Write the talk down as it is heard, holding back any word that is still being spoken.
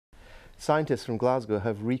Scientists from Glasgow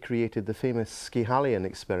have recreated the famous Schiehallion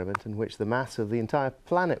experiment, in which the mass of the entire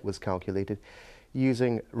planet was calculated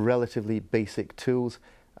using relatively basic tools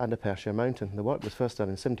and a Perthshire mountain. The work was first done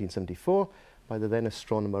in 1774 by the then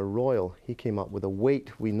Astronomer Royal. He came up with a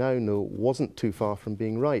weight we now know wasn't too far from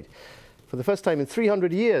being right. For the first time in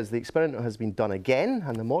 300 years, the experiment has been done again,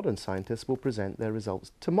 and the modern scientists will present their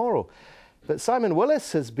results tomorrow. But Simon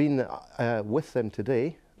Willis has been with them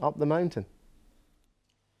today up the mountain.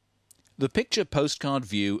 The picture postcard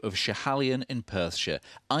view of Schiehallion in Perthshire,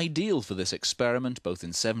 ideal for this experiment both in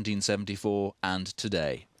 1774 and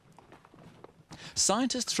today.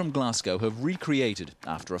 Scientists from Glasgow have recreated,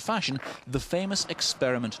 after a fashion, the famous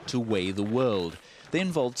experiment to weigh the world. They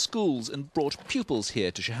involved schools and brought pupils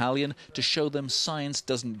here to Schiehallion to show them science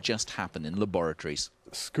doesn't just happen in laboratories.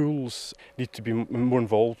 Schools need to be more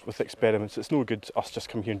involved with experiments. It's no good us just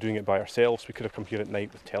coming here and doing it by ourselves. We could have come here at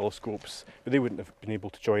night with telescopes, but they wouldn't have been able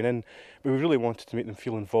to join in. But we really wanted to make them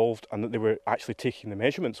feel involved and that they were actually taking the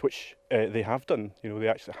measurements, which they have done. You know, they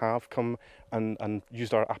actually have come and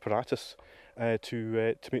used our apparatus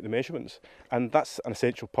to make the measurements. And that's an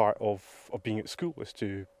essential part of being at school, is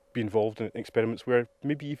to be involved in experiments where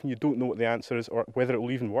maybe even you don't know what the answer is or whether it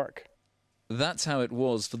will even work. That's how it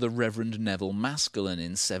was for the Reverend Neville Maskelyne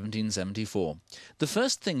in 1774. The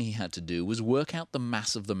first thing he had to do was work out the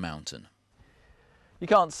mass of the mountain. You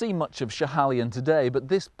can't see much of Schiehallion today, but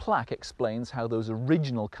this plaque explains how those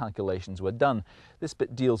original calculations were done. This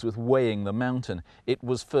bit deals with weighing the mountain. It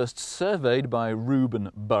was first surveyed by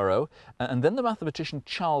Reuben Burrow, and then the mathematician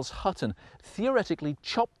Charles Hutton theoretically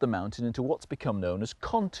chopped the mountain into what's become known as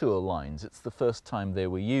contour lines. It's the first time they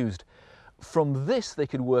were used. From this they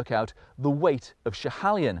could work out the weight of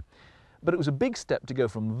Schiehallion. But it was a big step to go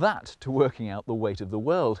from that to working out the weight of the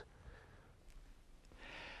world.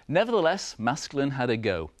 Nevertheless, Maskelyne had a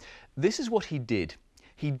go. This is what he did.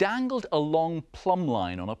 He dangled a long plumb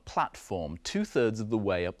line on a platform 2/3 of the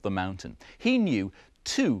way up the mountain. He knew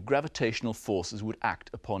 2 gravitational forces would act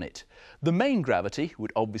upon it. The main gravity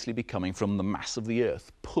would obviously be coming from the mass of the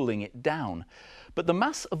Earth, pulling it down. But the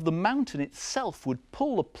mass of the mountain itself would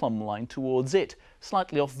pull the plumb line towards it,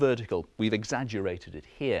 slightly off vertical. We've exaggerated it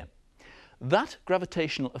here. That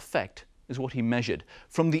gravitational effect is what he measured.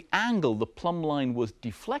 From the angle the plumb line was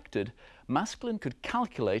deflected, Maskelyne could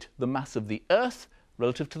calculate the mass of the Earth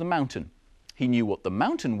relative to the mountain. He knew what the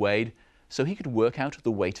mountain weighed, so he could work out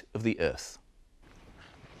the weight of the Earth.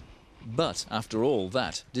 But after all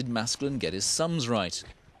that, did Maskelyne get his sums right?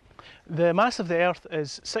 The mass of the Earth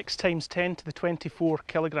is 6 times 10 to the 24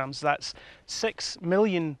 kilograms. That's 6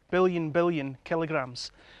 million billion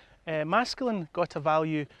kilograms. Maskelyne got a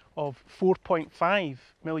value of 4.5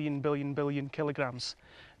 million billion kilograms.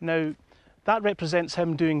 Now, that represents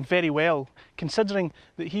him doing very well, considering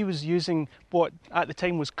that he was using what at the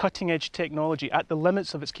time was cutting-edge technology at the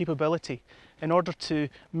limits of its capability in order to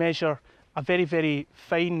measure a very, very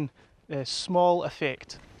fine, small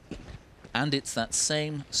effect. And it's that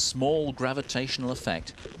same small gravitational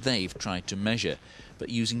effect they've tried to measure, but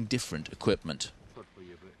using different equipment.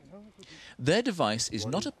 Their device is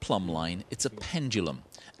not a plumb line, it's a pendulum.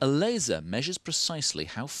 A laser measures precisely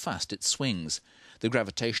how fast it swings. The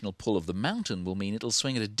gravitational pull of the mountain will mean it'll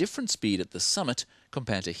swing at a different speed at the summit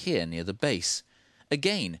compared to here near the base.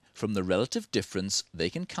 Again, from the relative difference, they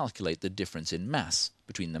can calculate the difference in mass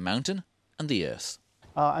between the mountain and the Earth.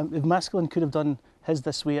 If Maskelyne could have done his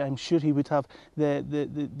this way, I'm sure he would have.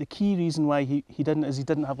 The key reason why he didn't is he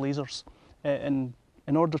didn't have lasers. And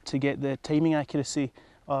in order to get the timing accuracy,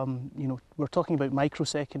 you know, we're talking about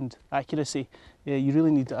microsecond accuracy, you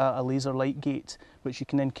really need a laser light gate, which you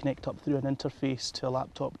can then connect up through an interface to a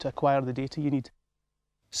laptop to acquire the data you need.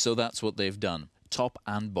 So that's what they've done, top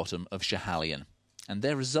and bottom of Schiehallion. And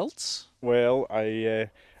their results? Well,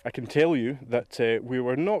 I can tell you that we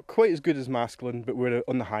were not quite as good as Maskelyne, but we were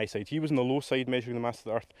on the high side. He was on the low side measuring the mass of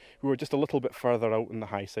the Earth. We were just a little bit further out on the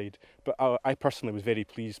high side. But I personally was very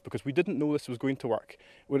pleased because we didn't know this was going to work.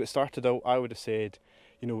 When it started out, I would have said,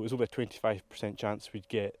 you know, it was over a 25% chance we'd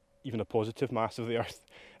get even a positive mass of the Earth.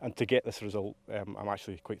 And to get this result, I'm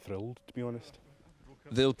actually quite thrilled, to be honest.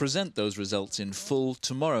 They'll present those results in full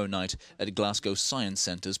tomorrow night at Glasgow Science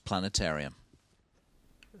Centre's planetarium.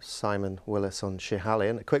 Simon Willis on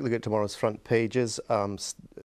Schiehallion. A quick look at tomorrow's front pages.